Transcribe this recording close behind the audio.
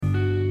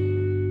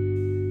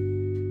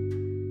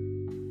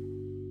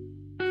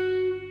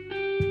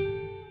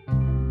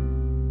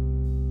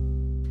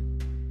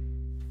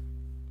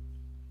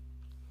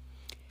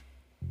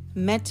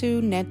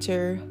Metu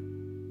Neter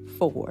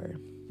 4.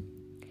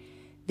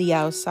 The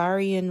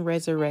Ausarian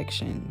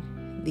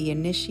Resurrection, the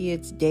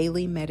Initiate's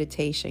Daily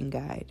Meditation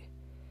Guide.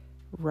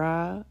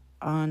 Ra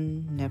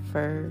on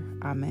Nefer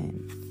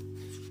Amen.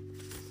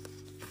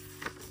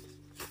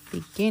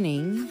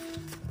 Beginning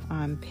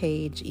on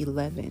page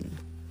 11.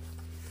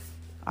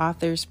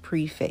 Author's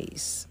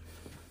Preface.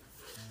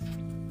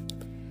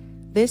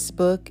 This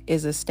book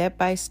is a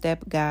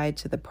step-by-step guide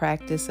to the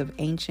practice of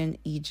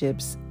ancient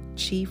Egypt's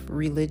chief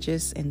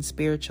religious and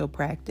spiritual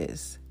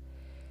practice.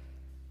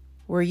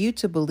 Were you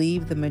to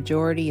believe the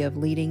majority of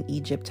leading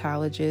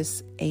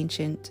Egyptologists,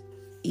 ancient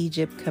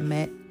Egypt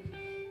Kemet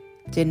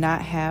did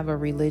not have a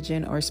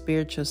religion or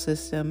spiritual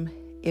system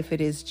if it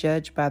is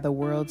judged by the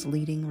world's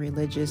leading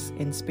religious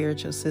and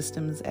spiritual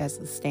systems as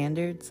the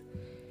standards?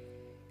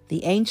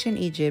 The ancient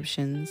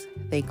Egyptians,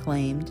 they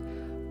claimed,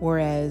 were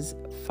as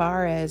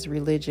far as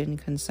religion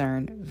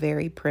concerned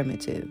very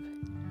primitive.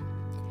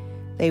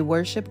 They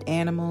worshipped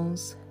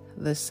animals,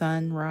 the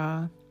sun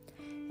Ra,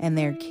 and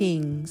their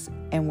kings,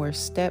 and were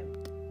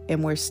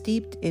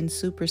steeped in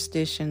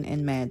superstition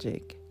and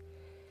magic.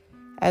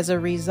 As a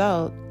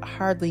result,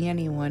 hardly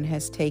anyone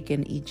has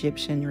taken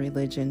Egyptian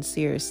religion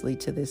seriously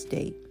to this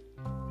date.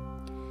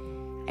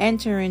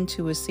 Enter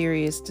into a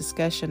serious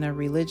discussion of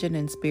religion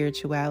and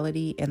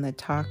spirituality, and the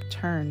talk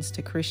turns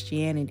to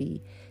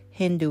Christianity,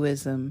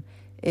 Hinduism,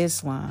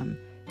 Islam,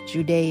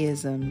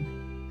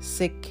 Judaism,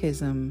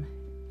 Sikhism,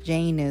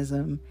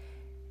 Jainism,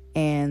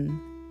 and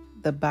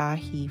the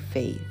Baha'i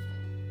faith.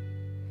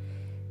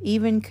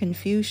 Even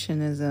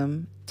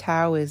Confucianism,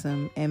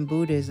 Taoism, and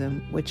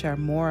Buddhism, which are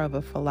more of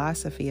a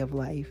philosophy of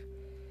life,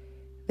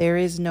 there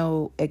is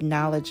no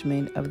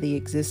acknowledgement of the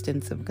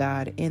existence of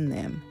God in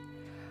them,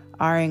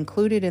 are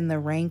included in the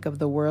rank of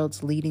the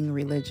world's leading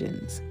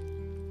religions.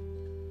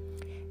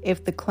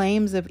 If the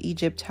claims of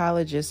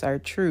Egyptologists are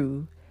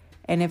true,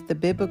 and if the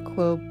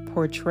biblical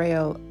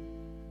portrayal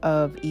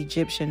of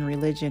Egyptian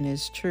religion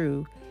is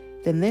true,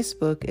 then this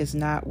book is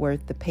not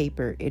worth the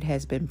paper it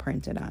has been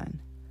printed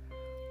on.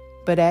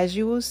 But as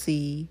you will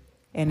see,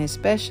 and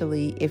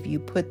especially if you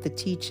put the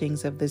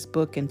teachings of this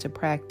book into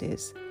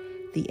practice,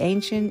 the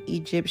ancient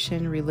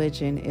Egyptian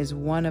religion is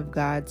one of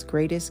God's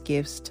greatest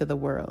gifts to the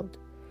world.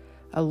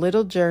 A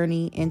little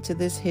journey into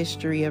this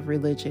history of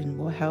religion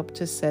will help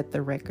to set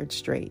the record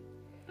straight.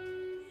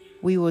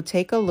 We will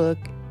take a look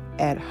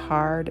at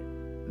hard,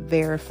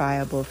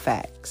 verifiable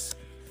facts.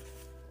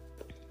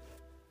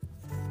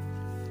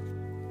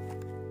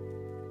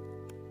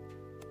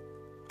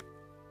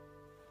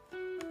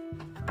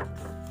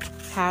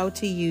 How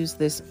to use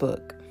this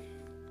book.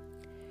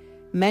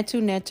 Metu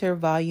Neter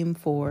Volume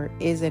 4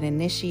 is an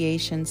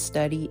initiation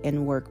study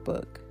and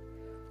workbook.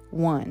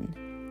 1.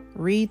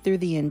 Read through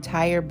the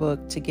entire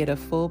book to get a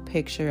full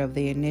picture of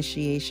the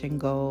initiation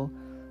goal,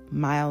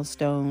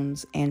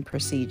 milestones, and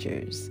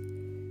procedures.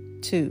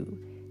 2.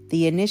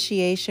 The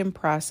initiation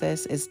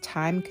process is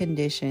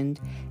time-conditioned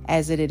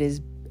as it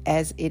is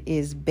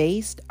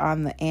based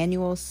on the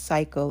annual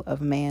cycle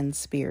of man's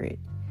spirit.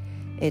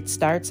 It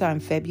starts on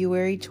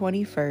February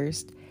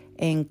 21st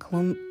and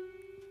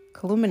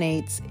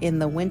culminates in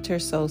the winter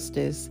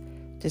solstice,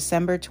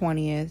 December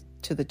 20th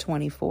to the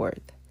 24th.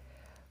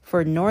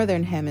 For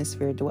Northern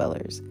Hemisphere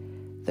dwellers,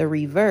 the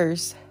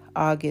reverse,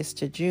 August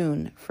to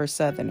June, for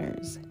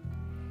Southerners.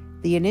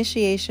 The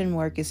initiation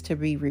work is to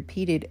be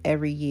repeated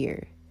every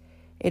year.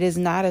 It is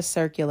not a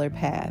circular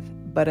path,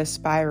 but a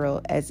spiral,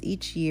 as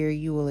each year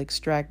you will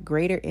extract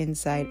greater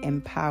insight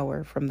and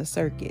power from the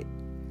circuit.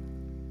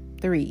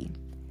 3.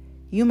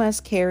 You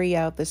must carry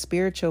out the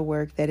spiritual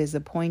work that is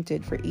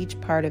appointed for each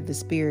part of the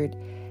spirit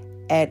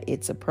at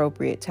its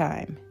appropriate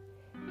time.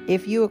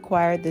 If you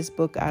acquired this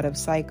book out of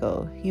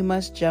cycle, you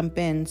must jump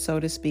in, so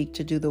to speak,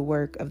 to do the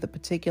work of the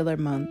particular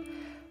month,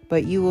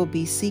 but you will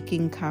be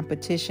seeking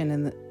completion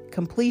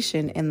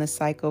in the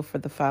cycle for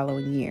the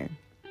following year.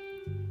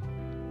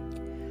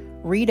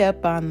 Read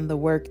up on the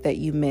work that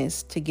you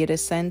missed to get a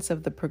sense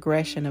of the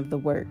progression of the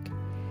work,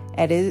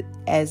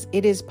 as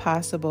it is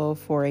possible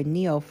for a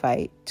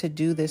neophyte to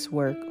do this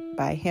work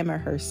by him or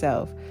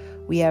herself.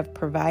 We have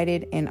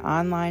provided an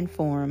online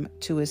form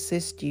to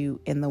assist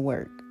you in the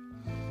work.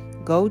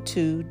 Go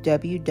to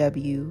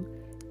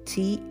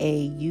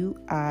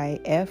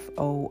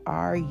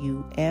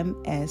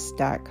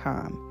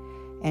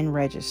www.tauiforums.com and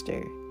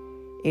register.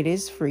 It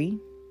is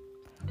free.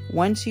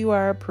 Once you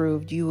are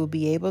approved, you will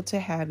be able to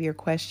have your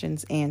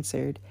questions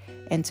answered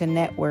and to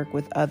network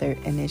with other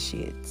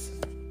initiates.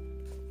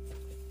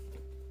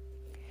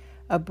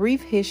 A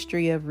brief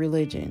history of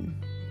religion.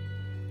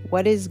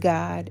 What is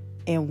God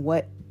and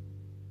what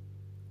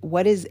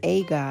is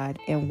a God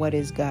and what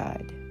is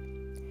God?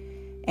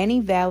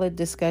 Any valid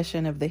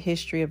discussion of the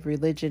history of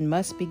religion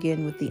must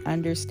begin with the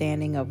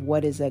understanding of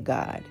what is a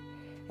God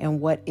and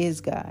what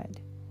is God.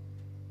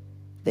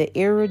 The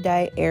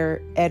erudite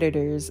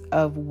editors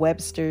of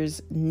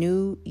Webster's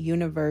New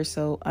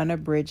Universal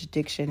Unabridged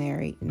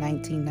Dictionary,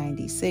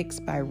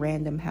 1996, by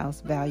Random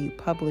House Value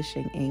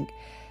Publishing, Inc.,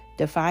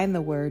 define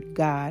the word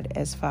God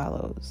as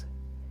follows: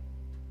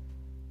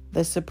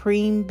 the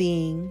supreme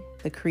being,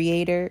 the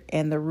creator,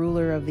 and the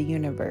ruler of the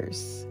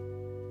universe.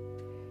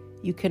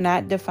 You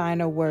cannot define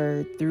a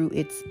word through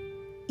its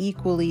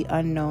equally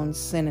unknown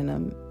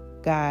synonym,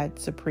 God,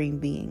 supreme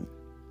being.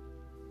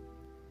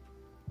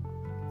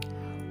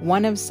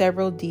 One of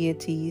several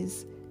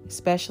deities,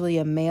 especially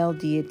a male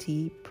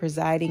deity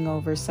presiding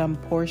over some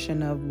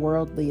portion of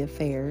worldly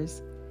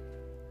affairs,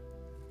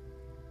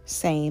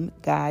 same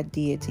God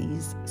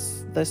deities,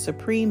 the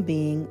supreme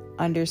being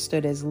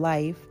understood as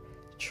life,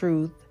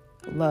 truth,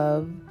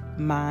 love,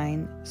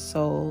 mind,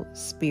 soul,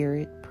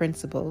 spirit,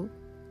 principle,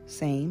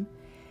 same,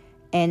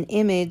 an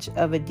image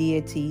of a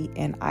deity,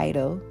 an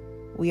idol.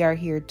 We are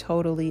here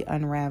totally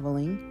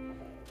unraveling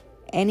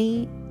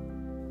any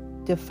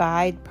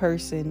defied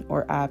person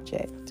or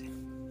object.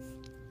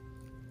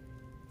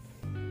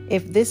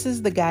 If this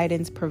is the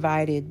guidance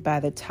provided by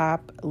the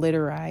top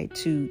literati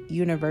to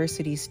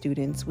university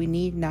students, we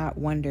need not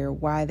wonder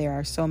why there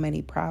are so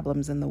many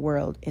problems in the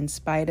world in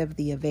spite of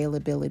the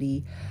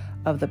availability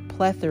of the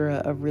plethora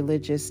of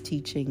religious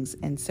teachings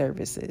and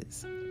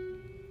services.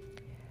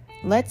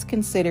 Let's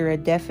consider a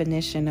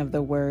definition of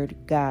the word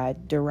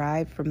God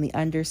derived from the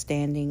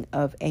understanding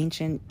of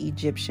ancient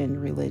Egyptian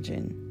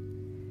religion.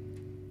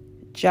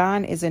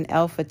 John is an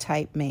alpha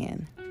type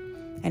man.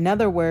 In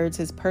other words,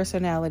 his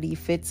personality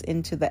fits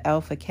into the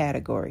alpha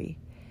category.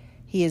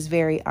 He is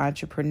very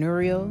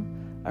entrepreneurial,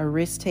 a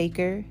risk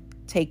taker,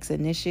 takes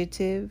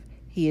initiative.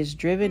 He is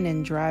driven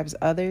and drives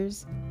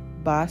others,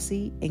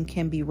 bossy, and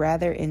can be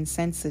rather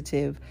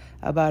insensitive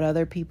about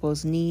other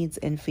people's needs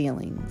and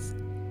feelings.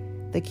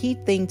 The key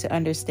thing to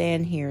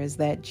understand here is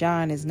that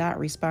John is not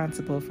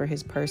responsible for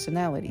his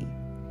personality.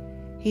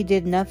 He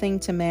did nothing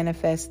to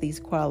manifest these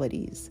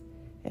qualities.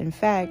 In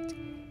fact,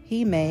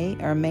 he may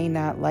or may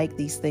not like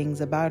these things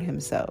about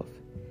himself.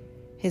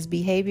 His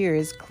behavior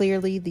is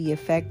clearly the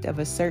effect of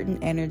a certain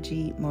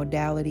energy,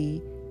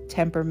 modality,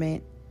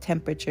 temperament,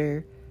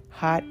 temperature,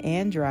 hot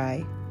and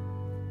dry.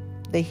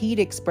 The heat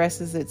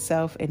expresses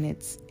itself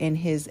in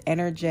his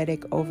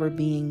energetic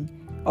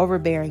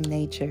overbearing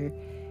nature,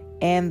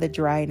 and the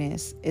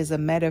dryness is a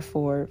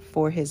metaphor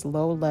for his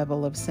low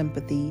level of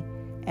sympathy,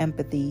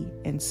 empathy,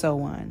 and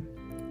so on.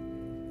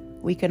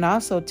 We can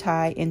also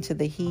tie into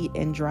the heat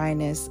and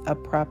dryness a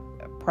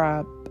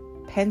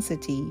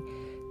propensity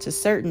to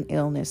certain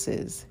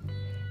illnesses,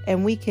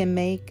 and we can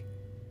make,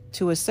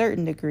 to a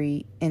certain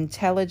degree,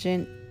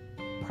 intelligent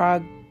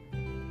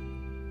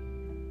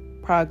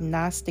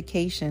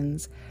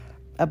prognostications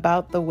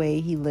about the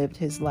way he lived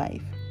his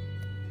life.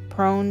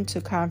 Prone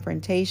to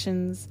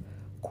confrontations,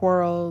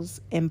 quarrels,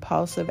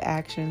 impulsive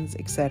actions,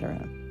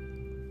 etc.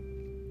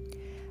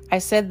 I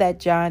said that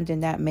John did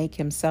not make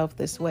himself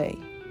this way.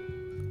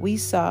 We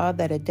saw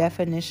that a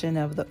definition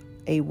of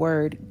a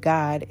word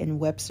God in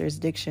Webster's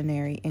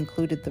dictionary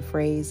included the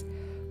phrase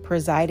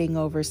presiding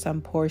over some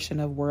portion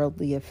of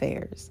worldly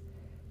affairs.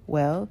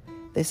 Well,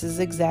 this is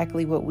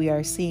exactly what we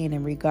are seeing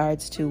in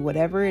regards to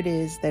whatever it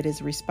is that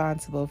is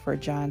responsible for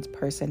John's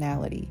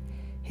personality,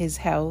 his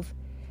health,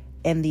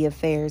 and the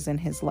affairs in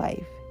his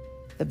life.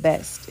 The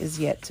best is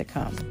yet to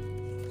come.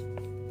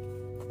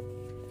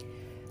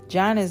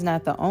 John is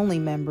not the only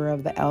member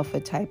of the alpha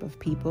type of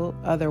people.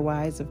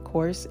 Otherwise, of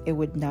course, it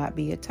would not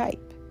be a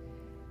type.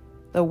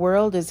 The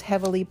world is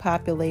heavily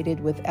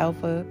populated with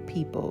alpha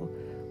people,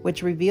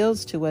 which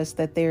reveals to us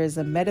that there is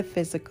a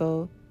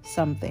metaphysical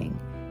something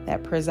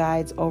that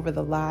presides over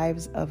the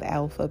lives of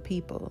alpha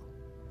people.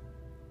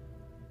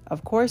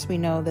 Of course, we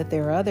know that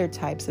there are other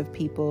types of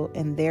people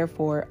and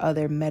therefore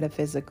other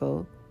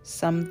metaphysical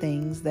some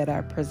things that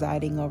are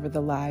presiding over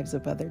the lives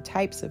of other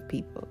types of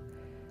people.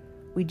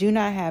 We do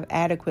not have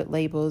adequate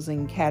labels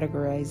and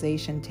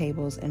categorization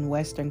tables in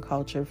Western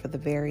culture for the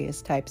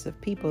various types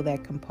of people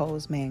that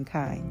compose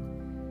mankind.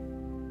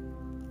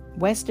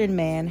 Western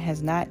man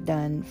has not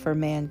done for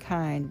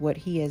mankind what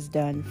he has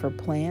done for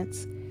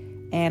plants,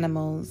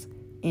 animals,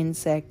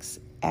 insects,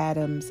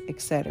 atoms,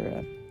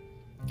 etc.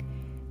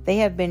 They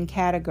have been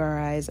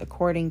categorized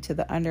according to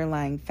the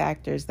underlying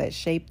factors that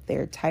shape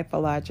their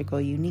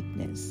typological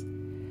uniqueness.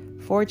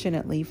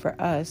 Fortunately for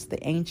us, the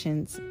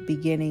ancients,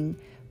 beginning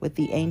with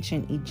the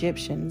ancient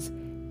Egyptians,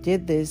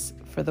 did this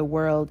for the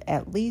world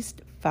at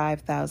least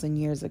 5,000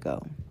 years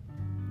ago.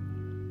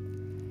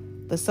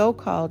 The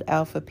so-called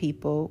alpha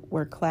people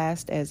were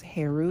classed as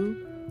Heru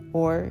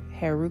or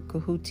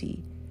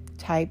Herukahuti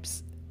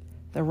types,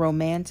 the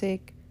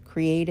romantic,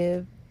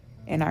 creative,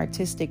 and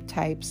artistic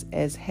types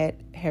as Het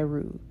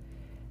Heru,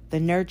 the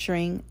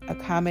nurturing,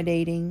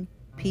 accommodating,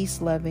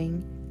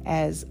 peace-loving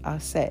as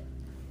Aset,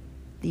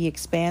 the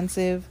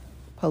expansive,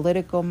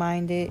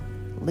 political-minded,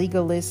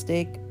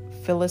 legalistic,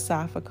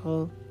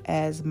 philosophical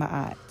as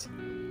Ma'at,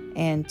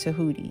 and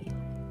Tahuti,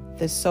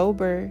 the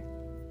sober,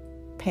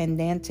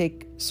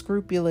 pedantic,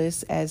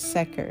 scrupulous as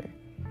Seker,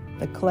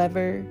 the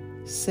clever,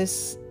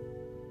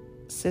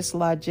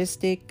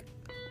 syslogistic,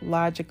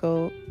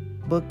 logical,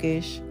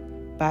 bookish,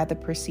 by the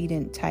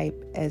precedent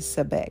type as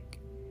Sebek.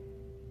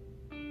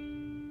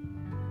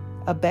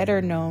 A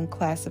better known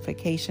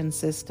classification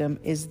system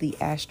is the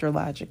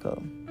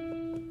astrological.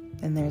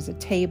 Then there's a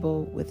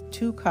table with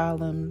 2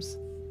 columns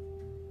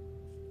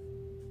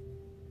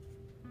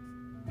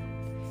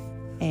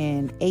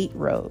and 8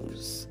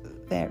 rows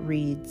that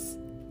reads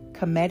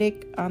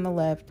Kemetic on the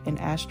left and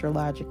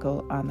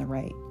astrological on the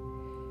right.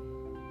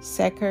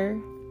 Seker,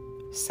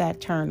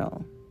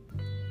 Saturnal.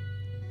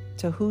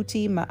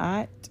 Tahuti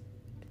Ma'at,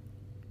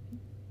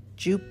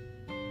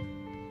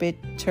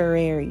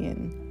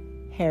 Jupiterian.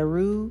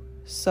 Heru,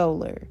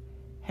 solar.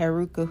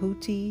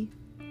 Herukahuti,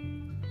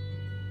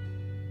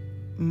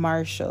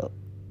 Martial.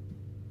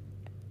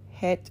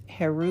 Het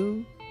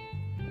Heru,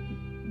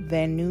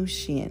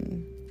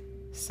 Venusian.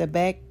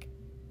 Sebek,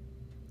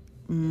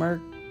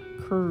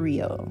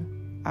 Mercurial.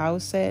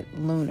 Auset,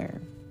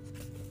 lunar.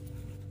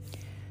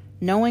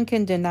 No one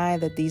can deny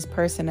that these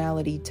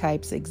personality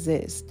types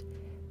exist.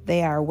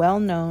 They are well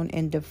known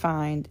and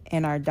defined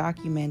and are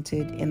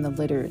documented in the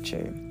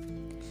literature.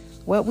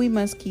 What we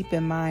must keep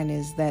in mind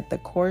is that the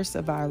course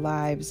of our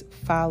lives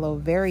follow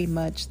very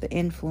much the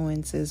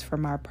influences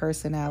from our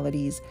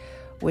personalities,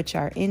 which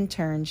are in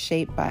turn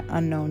shaped by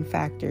unknown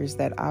factors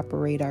that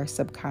operate our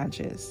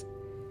subconscious.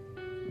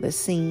 The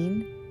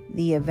seen,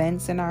 the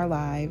events in our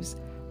lives,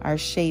 are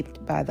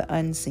shaped by the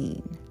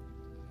unseen.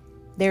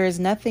 There is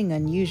nothing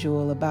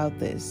unusual about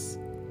this.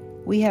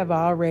 We have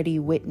already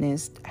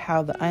witnessed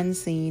how the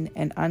unseen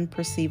and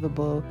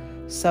unperceivable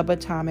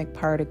subatomic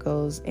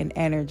particles and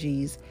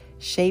energies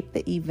shape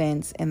the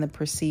events in the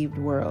perceived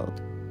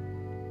world.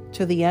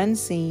 To the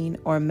unseen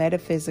or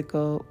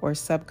metaphysical or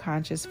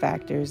subconscious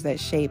factors that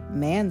shape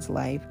man's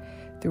life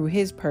through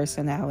his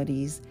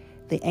personalities,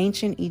 the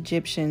ancient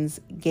Egyptians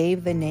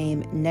gave the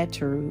name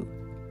Neteru.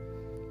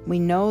 We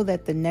know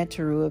that the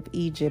Neteru of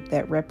Egypt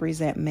that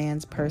represent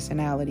man's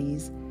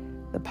personalities,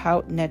 the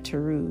Pg.18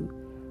 Neteru,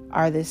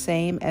 are the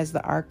same as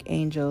the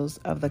archangels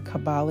of the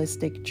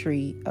Kabbalistic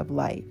tree of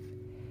life.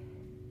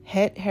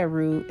 Het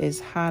Heru is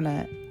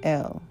Hana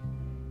El.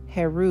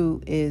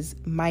 Heru is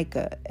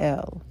Micah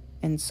El,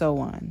 and so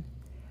on.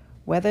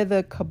 Whether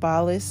the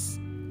Kabbalists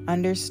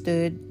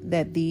understood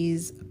that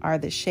these are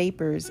the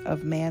shapers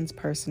of man's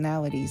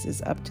personalities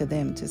is up to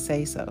them to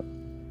say so.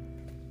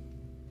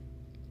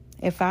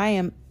 If I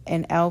am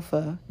an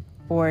Alpha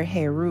or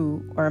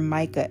Heru or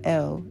Micah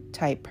El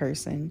type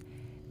person,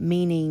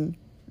 meaning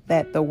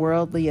that the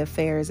worldly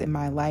affairs in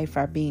my life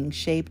are being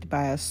shaped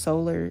by a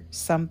solar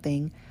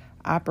something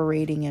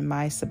operating in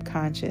my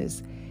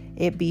subconscious,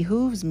 it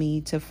behooves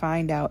me to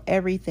find out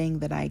everything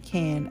that I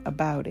can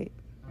about it.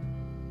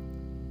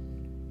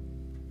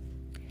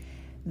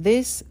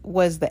 This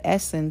was the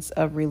essence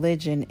of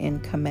religion in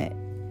Kemet,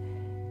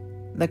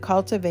 the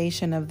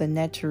cultivation of the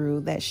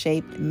Neteru that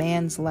shaped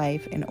man's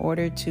life in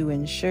order to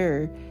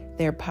ensure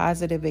their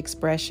positive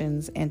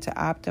expressions and to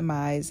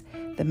optimize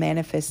the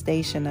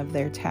manifestation of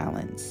their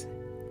talents.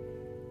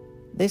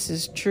 This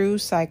is true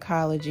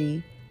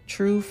psychology,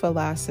 true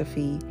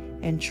philosophy,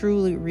 and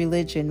true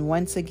religion.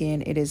 Once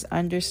again, it is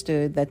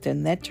understood that the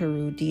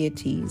Neteru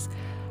deities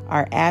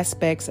are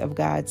aspects of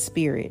God's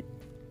Spirit,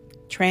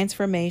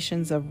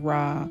 transformations of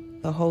Ra,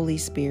 the Holy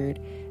Spirit,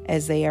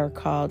 as they are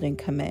called in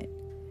Kemet.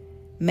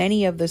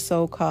 Many of the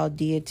so-called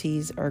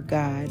deities or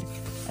God,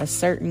 a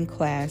certain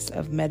class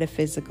of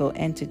metaphysical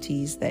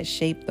entities that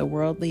shape the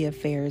worldly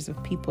affairs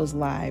of people's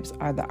lives,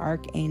 are the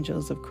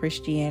archangels of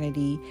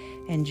Christianity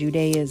and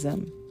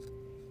Judaism.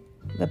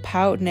 The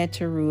Pg.18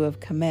 Neteru of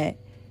Kemet,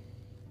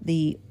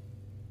 the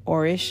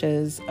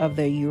Orishas of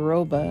the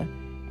Yoruba,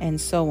 and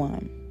so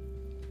on.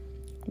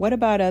 What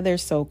about other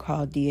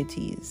so-called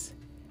deities?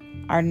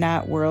 Are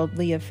not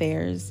worldly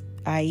affairs,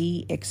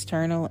 i.e.,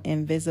 external,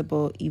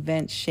 invisible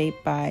events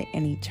shaped by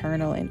an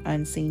eternal and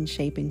unseen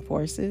shaping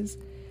forces?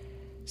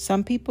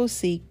 Some people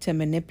seek to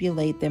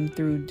manipulate them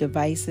through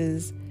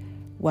devices,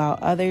 while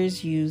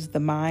others use the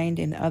mind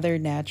and other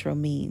natural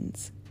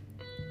means.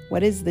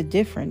 What is the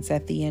difference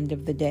at the end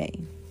of the day?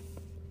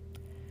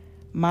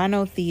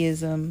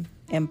 Monotheism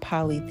and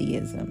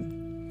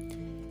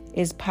polytheism.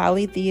 Is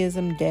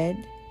polytheism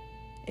dead?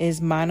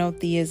 Is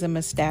monotheism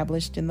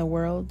established in the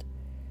world?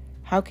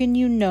 How can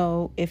you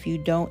know if you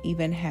don't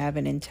even have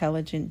an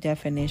intelligent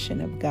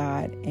definition of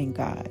God and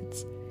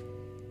gods?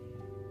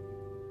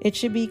 It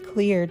should be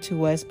clear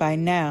to us by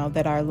now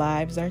that our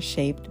lives are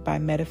shaped by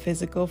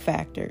metaphysical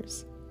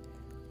factors.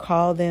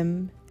 Call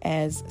them,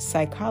 as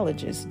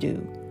psychologists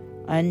do,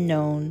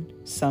 unknown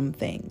some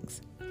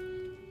things,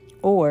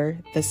 or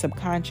the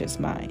subconscious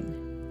mind,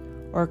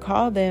 or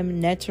call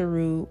them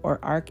Neteru or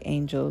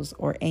archangels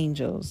or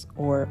angels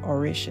or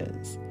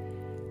orishas.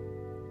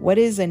 What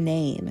is a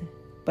name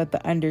but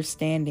the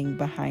understanding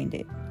behind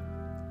it?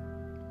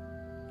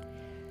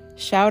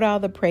 Shout all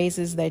the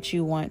praises that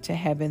you want to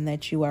heaven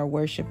that you are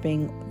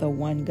worshiping the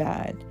one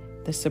God,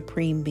 the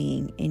supreme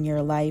being in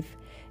your life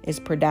is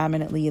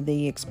predominantly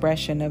the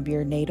expression of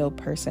your natal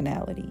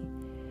personality.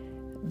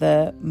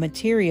 The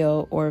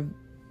material or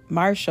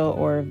martial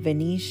or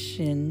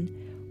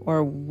Venetian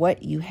or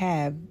what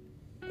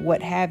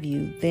have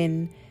you,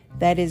 then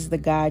that is the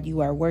God you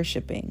are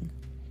worshiping.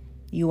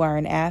 You are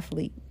an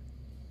athlete.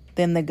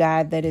 Then the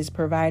God that is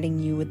providing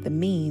you with the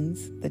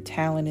means, the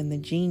talent, and the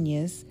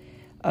genius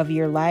of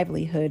your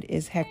livelihood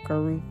is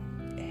Herukahuti,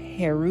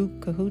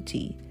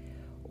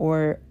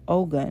 or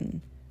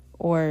Ogun,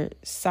 or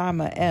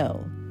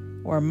Samael,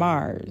 or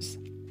Mars.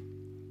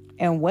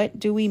 And what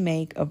do we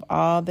make of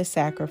all the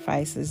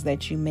sacrifices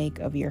that you make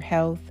of your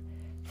health,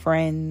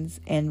 friends,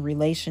 and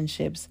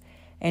relationships,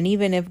 and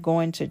even if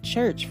going to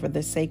church for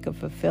the sake of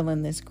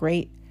fulfilling this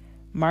great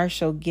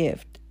martial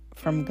gift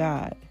from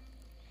God?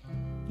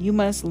 You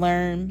must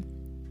learn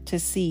to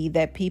see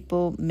that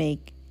people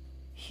make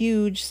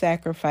huge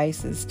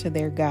sacrifices to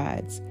their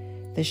gods,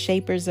 the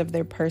shapers of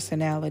their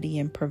personality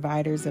and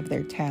providers of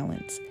their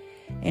talents,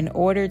 in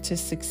order to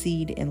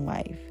succeed in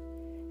life.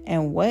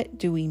 And what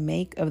do we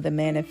make of the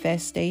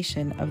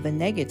manifestation of the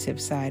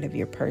negative side of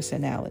your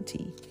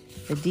personality,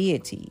 the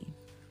deity?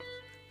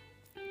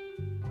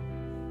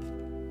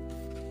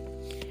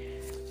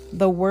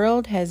 The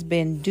world has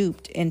been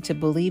duped into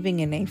believing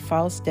in a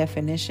false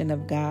definition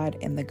of God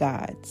and the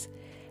gods.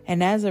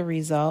 And as a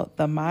result,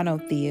 the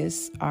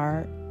monotheists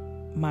are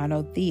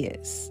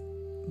monotheists,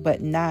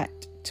 but not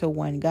to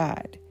one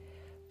God,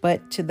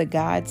 but to the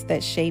gods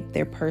that shape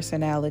their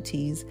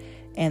personalities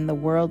and the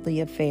worldly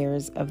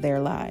affairs of their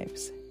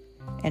lives.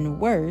 And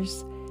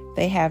worse,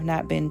 they have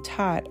not been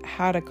taught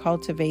how to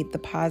cultivate the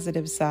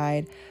positive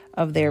side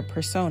of their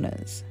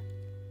personas.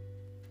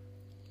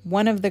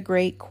 One of the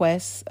great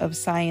quests of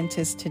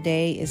scientists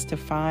today is to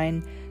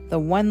find the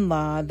one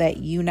law that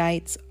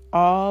unites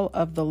all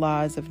of the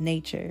laws of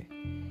nature.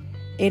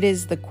 It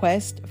is the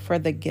quest for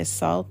the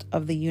gestalt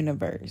of the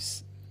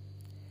universe.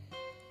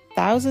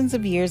 Thousands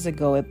of years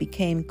ago, it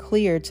became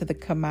clear to the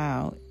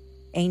Kamau,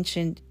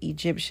 ancient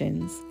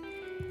Egyptians,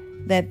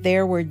 that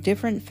there were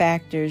different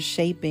factors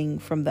shaping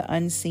from the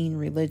unseen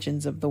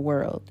religions of the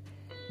world,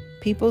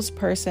 people's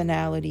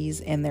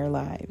personalities and their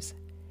lives.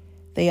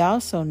 They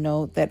also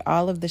note that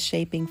all of the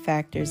shaping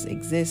factors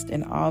exist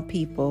in all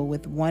people,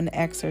 with one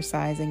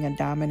exercising a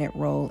dominant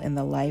role in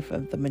the life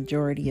of the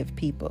majority of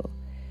people.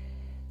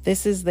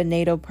 This is the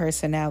natal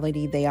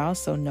personality. They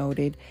also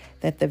noted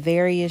that the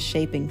various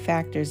shaping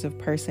factors of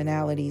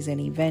personalities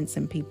and events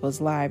in people's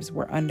lives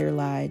were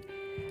underlined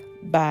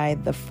by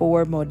the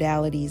four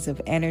modalities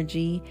of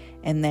energy,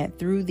 and that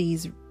through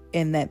these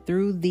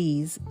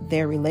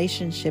their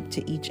relationship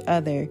to each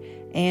other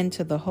and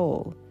to the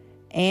whole,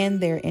 and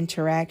their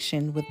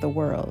interaction with the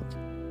world,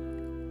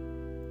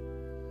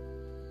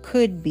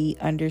 could be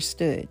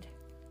understood.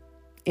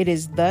 It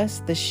is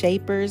thus the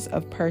shapers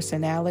of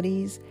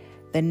personalities,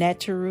 the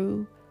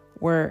Neteru,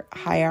 were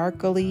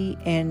hierarchically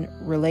and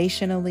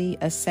relationally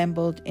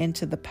assembled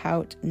into the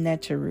Paut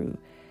Neteru,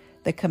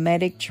 the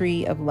Kemetic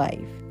tree of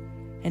life.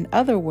 In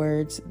other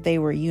words, they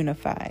were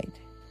unified.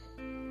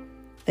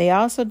 They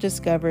also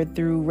discovered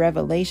through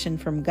revelation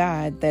from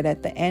God that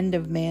at the end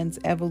of man's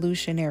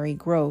evolutionary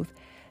growth,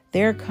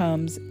 there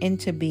comes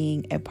into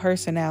being a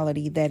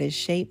personality that is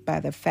shaped by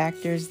the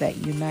factors that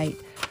unite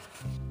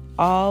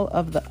all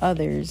of the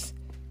others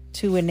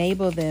to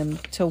enable them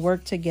to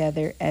work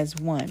together as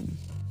one.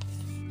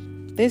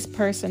 This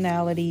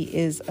personality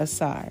is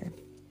Ausar,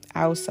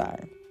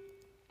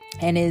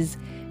 and is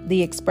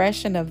the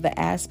expression of the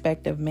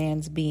aspect of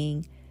man's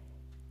being,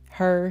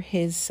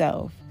 his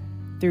self,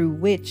 through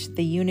which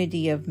the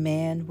unity of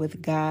man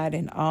with God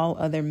and all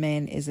other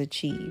men is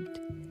achieved.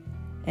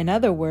 In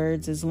other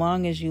words, as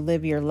long as you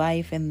live your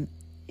life and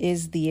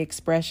is the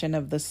expression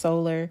of the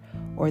solar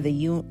or the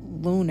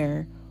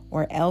lunar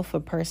or alpha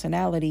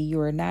personality,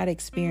 you are not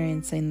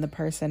experiencing the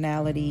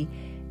personality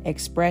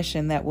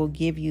expression that will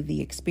give you the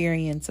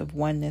experience of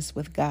oneness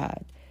with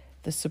God,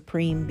 the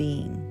Supreme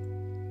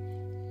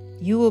Being.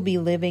 You will be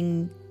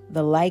living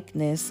the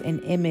likeness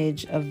and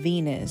image of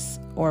Venus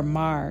or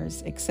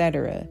Mars,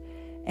 etc.,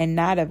 and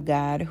not of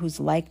God, whose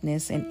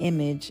likeness and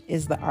image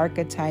is the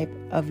archetype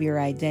of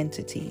your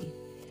identity.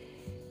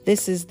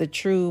 This is the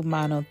true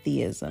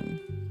monotheism.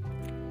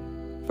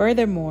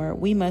 Furthermore,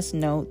 we must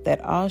note that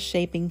all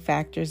shaping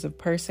factors of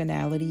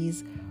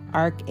personalities,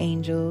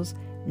 archangels,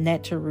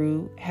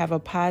 Neteru, have a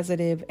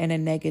positive and a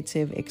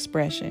negative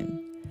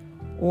expression,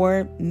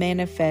 or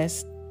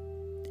manifest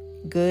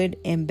good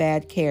and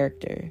bad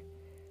character.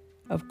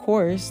 Of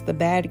course, the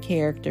bad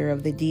character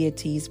of the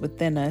deities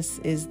within us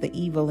is the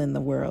evil in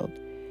the world.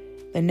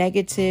 The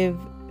negative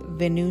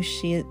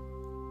Venusian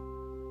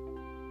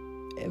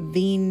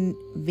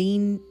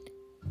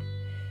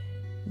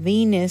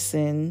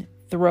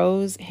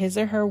throws his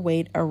or her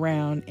weight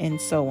around, and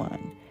so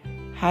on.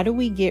 How do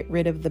we get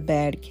rid of the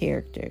bad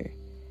character?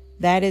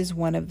 That is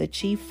one of the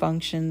chief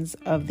functions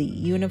of the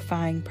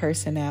unifying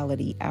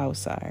personality,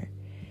 Ausar.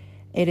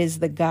 It is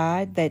the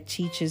God that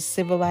teaches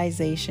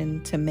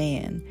civilization to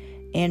man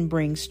and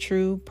brings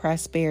true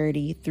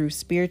prosperity through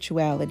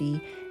spirituality,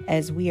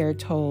 as we are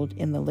told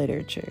in the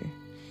literature.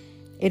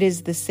 It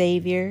is the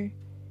Savior.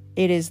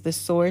 It is the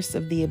source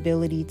of the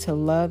ability to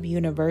love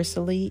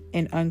universally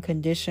and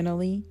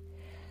unconditionally.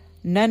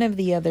 None of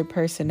the other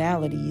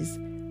personalities,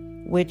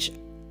 which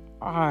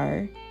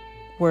are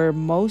where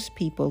most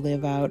people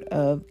live out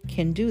of,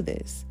 can do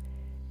this.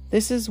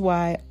 This is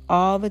why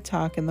all the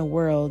talk in the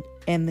world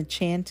and the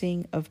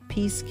chanting of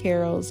peace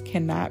carols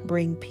cannot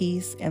bring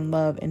peace and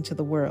love into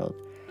the world.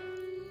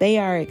 They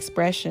are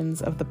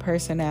expressions of the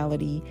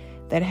personality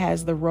that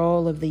has the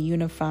role of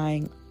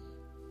unifying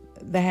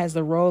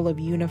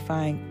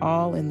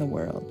all in the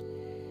world.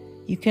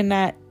 You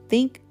cannot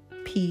think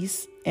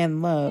peace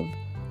and love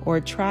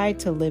or try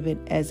to live it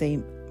as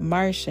a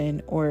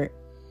Martian or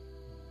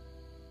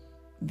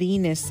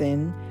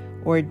Venusian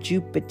or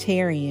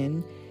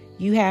Jupiterian.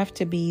 You have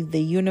to be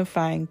the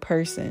unifying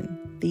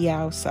person, the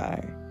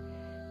Ausar.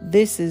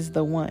 This is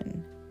the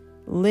one.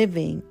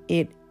 Living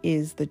it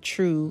is the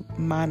true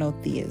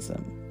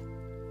monotheism.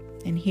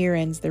 And here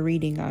ends the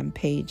reading on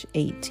page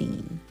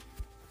 18.